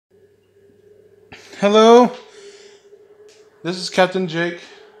Hello, this is Captain Jake.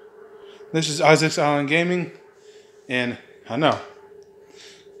 This is Isaac's Island Gaming, and I know.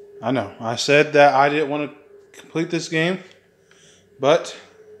 I said that I didn't want to complete this game, but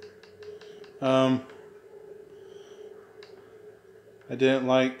I didn't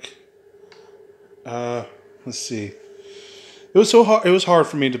like. Let's see. It was so hard. It was hard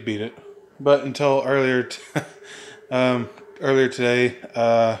for me to beat it, but until earlier, earlier today,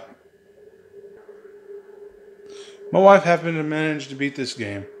 my wife happened to manage to beat this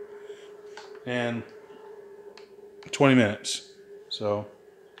game in 20 minutes. So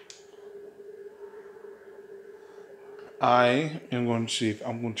I am going to see if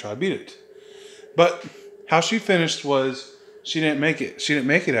I'm going to try to beat it. But how she finished was she didn't make it. She didn't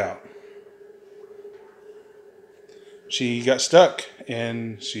make it out. She got stuck,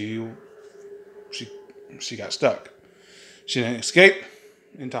 and she got stuck. She didn't escape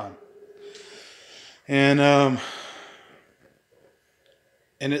in time.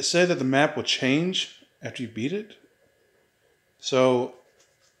 And it said that the map will change after you beat it. So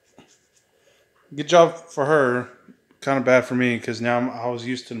good job for her. Kind of bad for me because now I was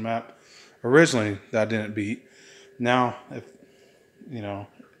used to the map originally that I didn't beat. Now, if you know,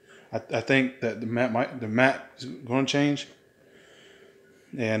 I think that the map is going to change.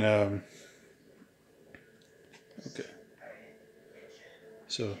 And okay,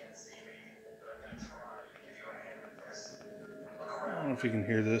 so I don't know if you can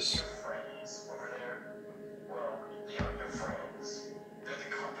hear this.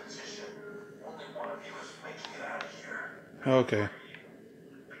 Okay.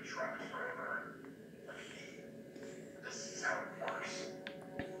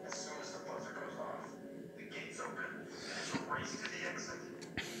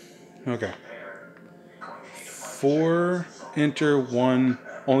 Okay. 4 enter, 1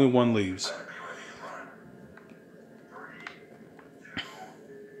 only 1 leaves.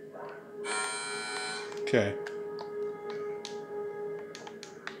 Okay.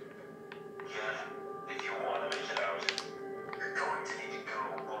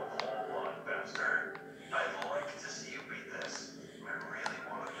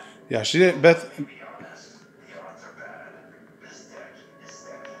 Yeah, she didn't. Beth.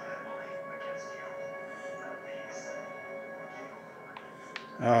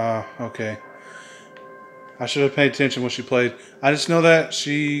 Okay. I should have paid attention when she played. I just know that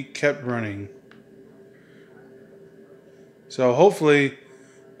she kept running. So hopefully,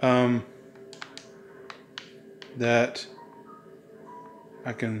 that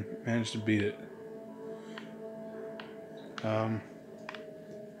I can manage to beat it.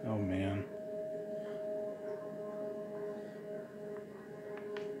 Oh man.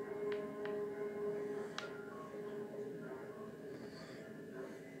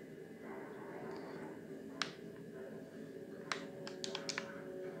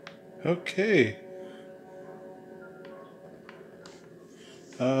 Okay.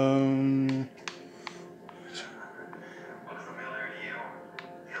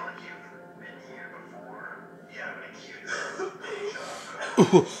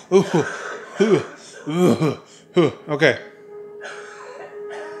 Okay.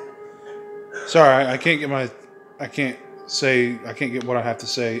 Sorry, I can't get I can't get what I have to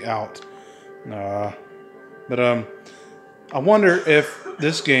say out. But I wonder if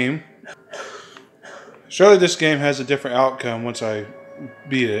this game, surely this game has a different outcome once I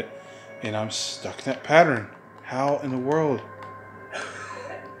beat it, and I'm stuck in that pattern. How in the world?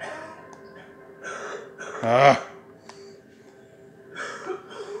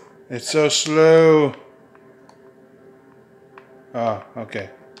 It's so slow. Okay.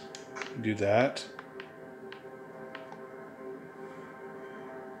 Do that.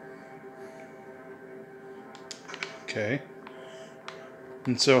 Okay.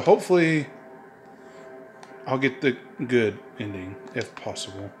 And so hopefully I'll get the good ending if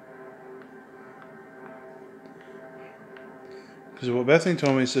possible. Because what Bethany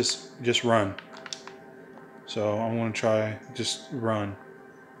told me is just run. So I'm going to try just run.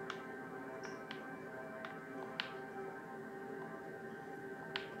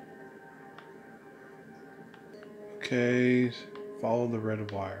 Okay, follow the red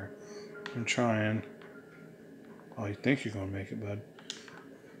wire. I'm trying. Oh, you think you're going to make it, bud?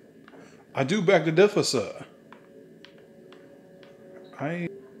 I do back to deficit.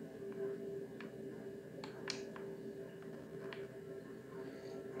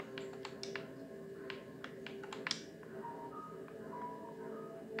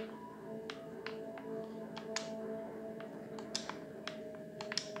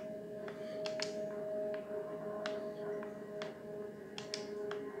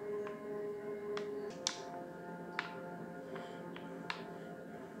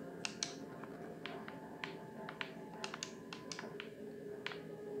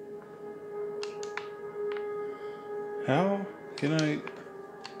 How can I...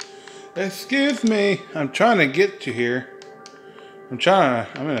 Excuse me. I'm trying to get you here. I'm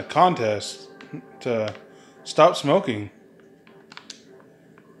in a contest to stop smoking.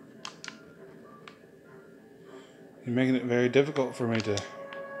 You're making it very difficult for me to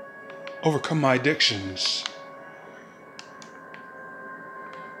overcome my addictions.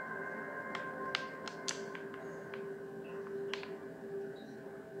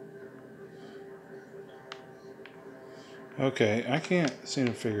 Okay, I can't seem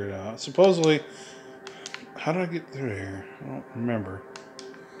to figure it out. Supposedly, how did I get through here? I don't remember.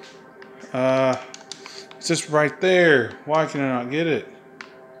 It's just right there. Why can I not get it?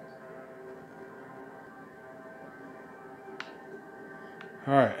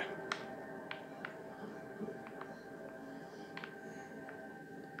 Alright.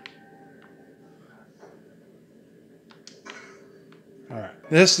 Alright.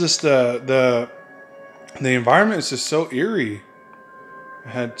 This is the environment is just so eerie. I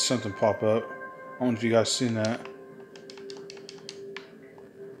had something pop up. I don't know if you guys seen that.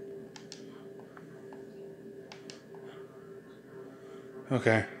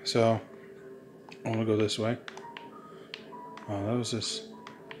 Okay, so I want to go this way. Oh, that was this.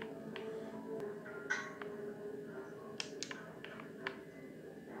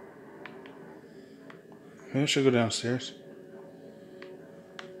 Maybe I should go downstairs.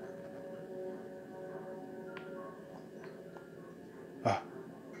 Ah.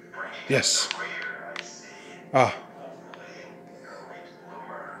 Yes. Ah.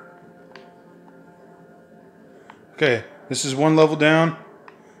 Okay, this is one level down.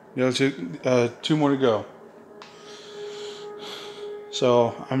 The other two more to go.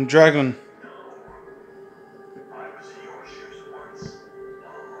 So I'm dragging.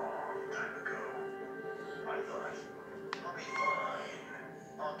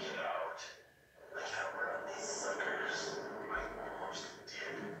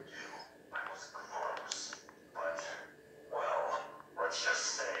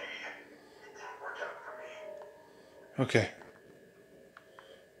 Okay.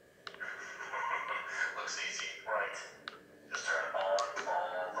 Looks easy, right? Just turn on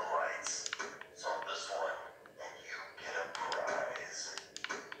all the lights. Solve this one, and you get a prize.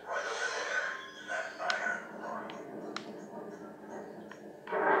 Right over there in that iron lung.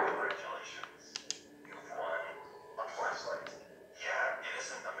 Congratulations. You've won a flashlight. Yeah, it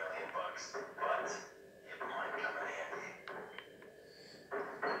isn't $1 million, but it might come in handy.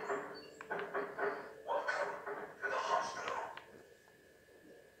 Welcome to the hospital.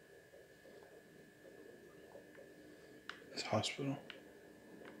 It's hospital.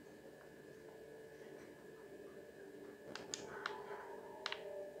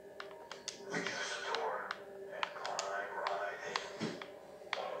 Use the door and climb right in.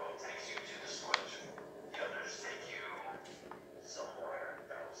 One of them takes you to the switch. The others take you somewhere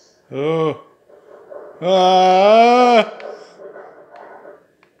else. Oh. Ah.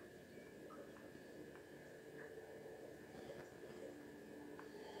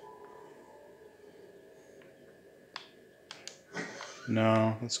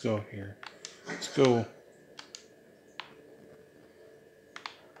 No, let's go here. Let's go.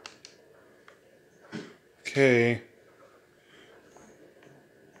 Okay.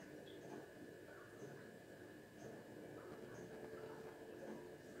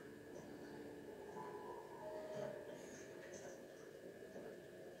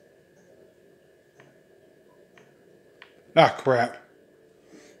 Ah, crap.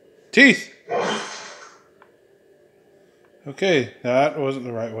 Teeth! Okay, that wasn't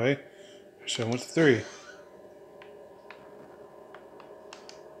the right way. So I went to 3.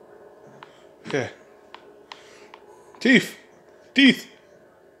 Okay. Teeth! Teeth!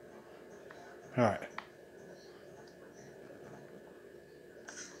 Alright.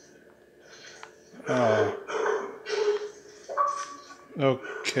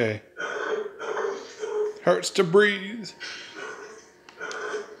 Okay. Hurts to breathe.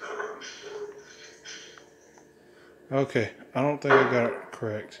 Okay, I don't think I got it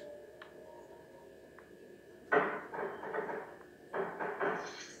correct.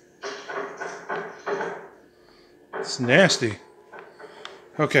 It's nasty.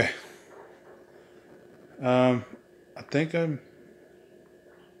 Okay. I think I'm...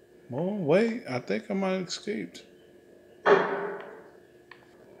 Well, wait. I think I might have escaped.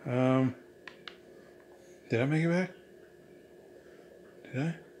 Did I make it back? Did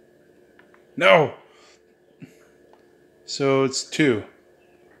I? No! So it's 2.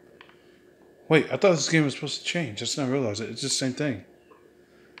 Wait, I thought this game was supposed to change. I just didn't realize it. It's just the same thing.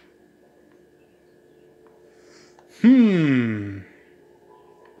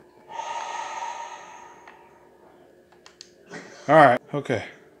 Alright, okay.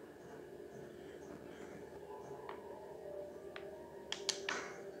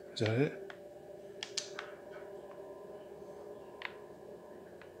 Is that it?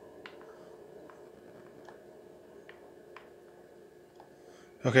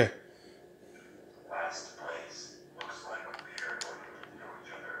 Okay. Last place looks like we're going to know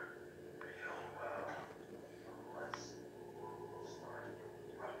each other real well. Let's start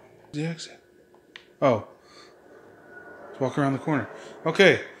running. The exit. Oh. Let's walk around the corner.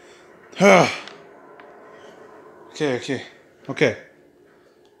 Okay. Okay.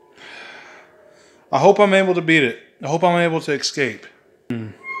 I hope I'm able to beat it. I hope I'm able to escape.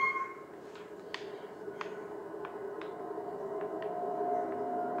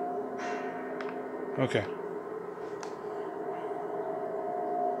 Okay.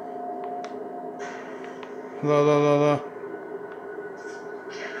 La.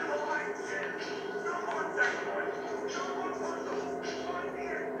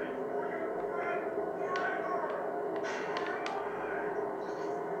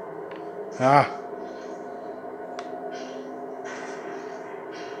 Ah.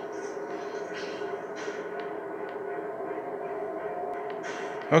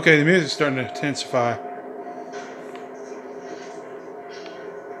 Okay, the music's starting to intensify.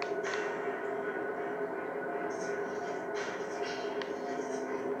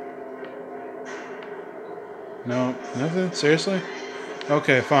 No, nothing? Seriously?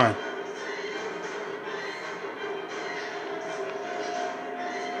 Okay, fine.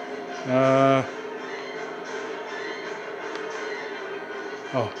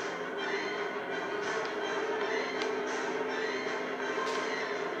 Oh.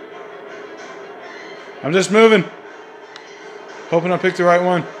 I'm just moving. Hoping I picked the right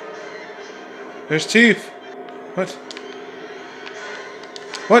one. There's teeth. What?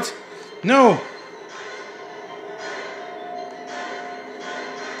 What? No!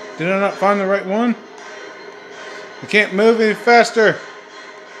 Did I not find the right one? I can't move any faster.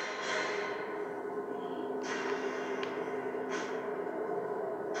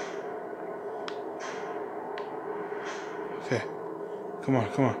 Okay. Come on.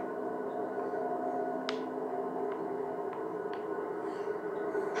 Come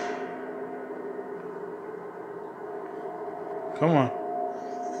on.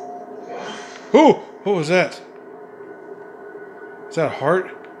 Ooh! What was that? Is that a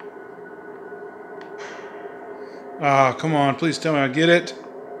heart? Ah, come on. Please tell me I get it.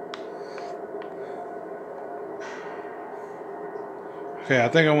 Okay, I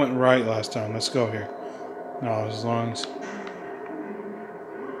think I went right last time. Let's go here. No, his lungs.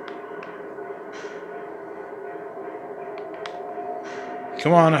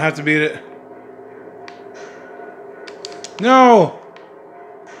 Come on, I have to beat it. No!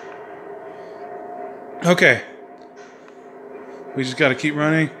 Okay. We just gotta keep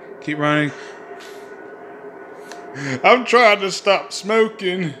running. Keep running. I'm trying to stop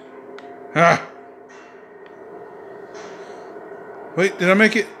smoking. Ah. Wait, did I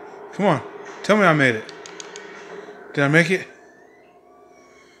make it? Come on. Tell me I made it. Did I make it?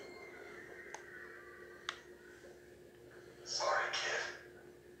 Sorry, kid.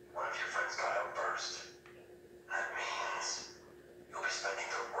 One of your friends got out first. That means you'll be spending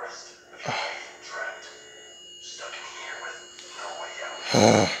the rest of your life trapped, stuck in here with no way out.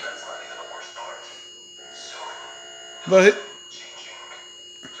 That's not even the worst part. Soon, But changing,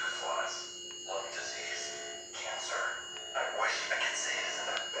 tooth loss, lung disease, cancer. I wish I could say it isn't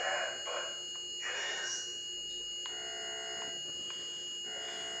that bad, but it is.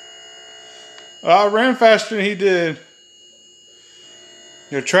 I ran faster than he did.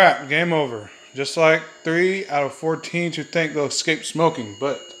 You're trapped. Game over. Just like 3 out of 4 teens who think they'll escape smoking,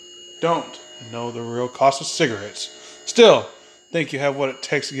 but don't know the real cost of cigarettes. Still, think you have what it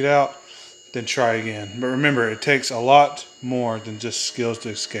takes to get out, then try again. But remember, it takes a lot more than just skills to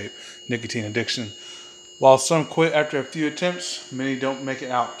escape nicotine addiction. While some quit after a few attempts, many don't make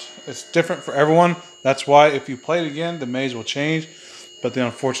it out. It's different for everyone. That's why if you play it again, the maze will change, but the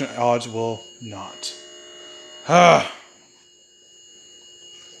unfortunate odds will not.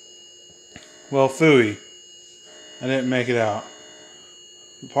 Well, phooey. I didn't make it out.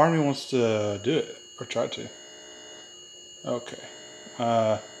 Part of me wants to do it, or try to. Okay.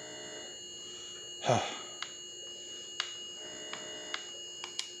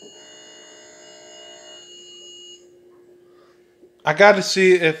 I got to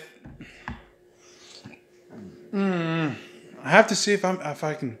see if... I have to see if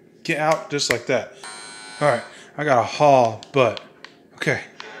I can get out just like that. Alright, I got a haul, but... Okay.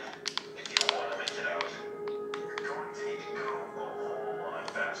 If you want to make it out, you're going to need to go a whole lot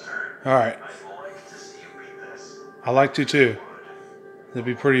faster. Alright. I'd like to see you beat this. I like to too. That'd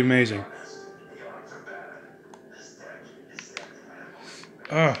be pretty amazing.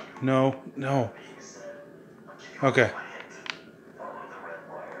 No, no. Okay.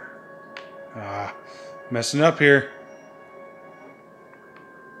 Messing up here.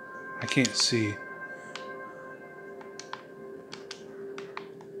 I can't see.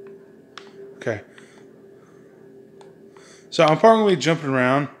 Okay. So I'm probably going to be jumping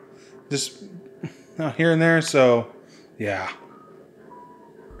around just here and there, so yeah.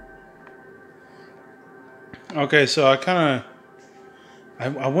 Okay, so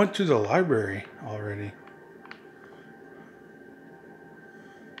I went to the library already.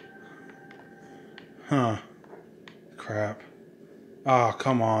 Huh. Crap. Oh,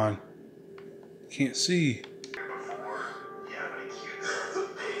 come on. Can't see.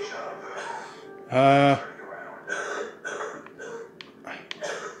 The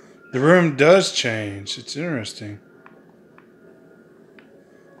room does change. It's interesting.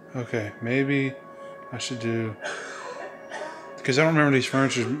 Okay, maybe I should do... Because I don't remember these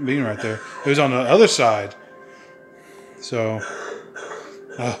furniture being right there. It was on the other side. So...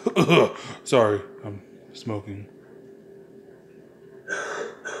 sorry, I'm smoking.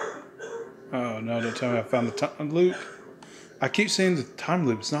 Oh no, don't tell me I found the time loop. I keep saying the time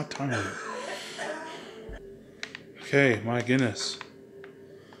loop. It's not time loop. Okay, my goodness.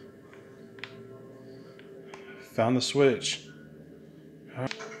 Found the switch.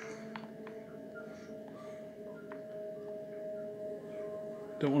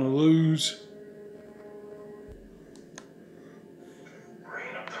 Don't want to lose.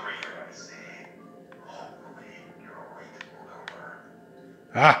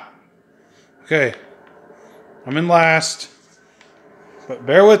 Okay. I'm in last. But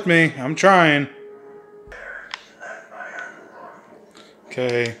bear with me. I'm trying.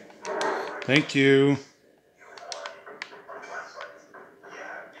 Okay. Thank you.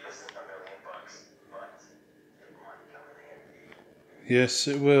 Yes,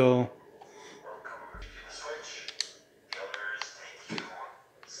 it will.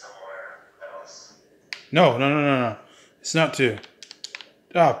 No. It's not two.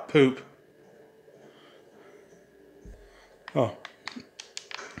 Ah, poop. Oh.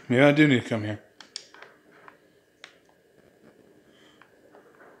 Maybe I do need to come here.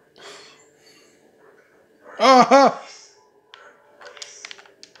 Ah!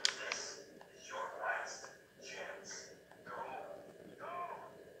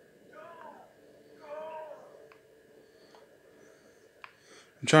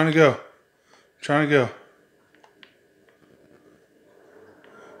 I'm trying to go.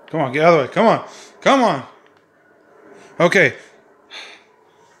 Come on, get out of the way. Come on. Okay.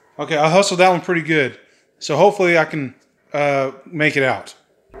 Okay, I hustled that one pretty good. So hopefully I can make it out.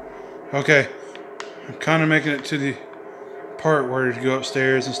 Okay. I'm kind of making it to the part where you go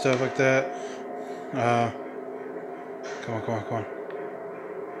upstairs and stuff like that. Come on.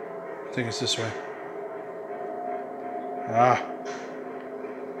 I think it's this way.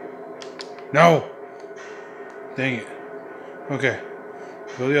 No! Dang it. Okay.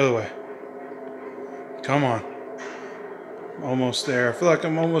 Go the other way. Come on. Almost there. I feel like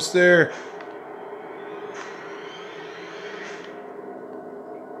I'm almost there.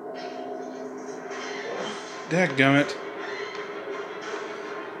 Dadgummit.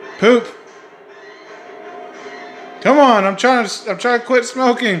 Poop. Come on, I'm trying to quit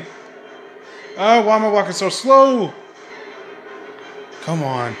smoking. Oh, why am I walking so slow? Come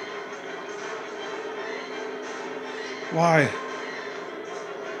on. Why?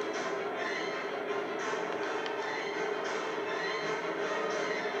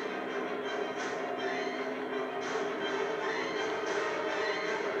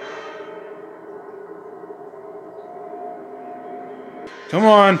 Come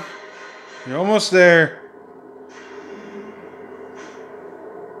on. You're almost there.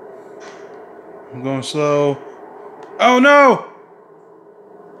 I'm going slow. Oh no!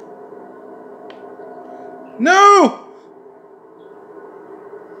 No!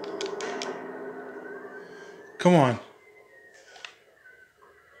 Come on.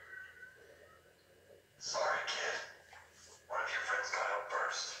 Sorry, kid. One of your friends got out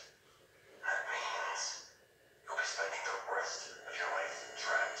first. That means you'll be spending the rest of your life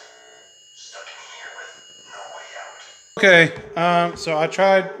trapped, stuck in here with no way out. Okay, so I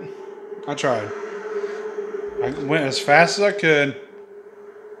tried. I went as fast as I could,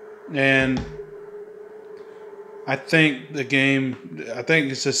 and I think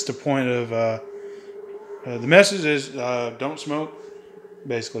it's just the point of the message is don't smoke.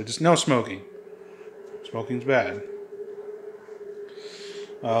 Basically, just no smoking. Smoking's bad.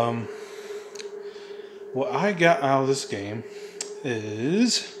 What I got out of this game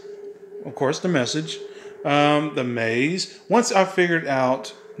is, of course, the message, the maze. Once I figured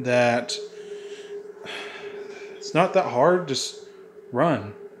out that it's not that hard, just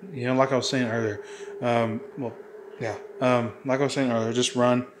run. You know, like I was saying earlier. Like I was saying earlier, just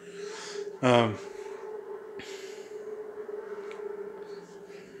run.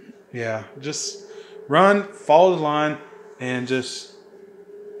 Just run, follow the line, and just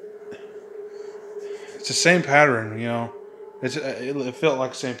it's the same pattern. You know, it felt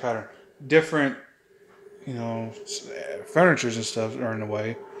like the same pattern. Different, you know, furnitures and stuff are in the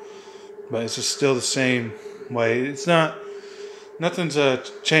way, but it's just still the same way. It's not nothing's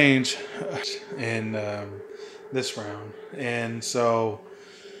changed in this round, and so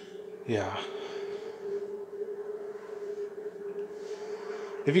yeah.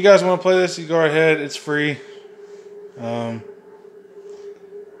 If you guys want to play this, you go ahead. It's free. And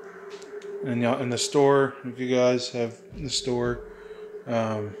y'all in the store, if you guys have the store.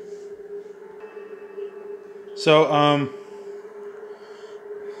 This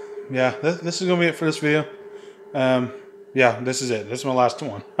is gonna be it for this video. This is it. This is my last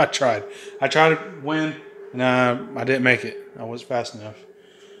one. I tried to win, and I didn't make it. I wasn't fast enough.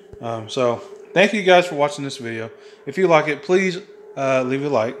 So thank you guys for watching this video. If you like it, please leave a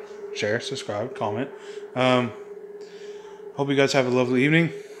like, share, subscribe, comment. Hope you guys have a lovely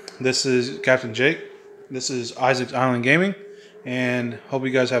evening. This is Captain Jake. This is Isaac's Island Gaming, and hope you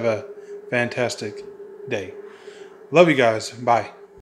guys have a fantastic day. Love you guys. Bye.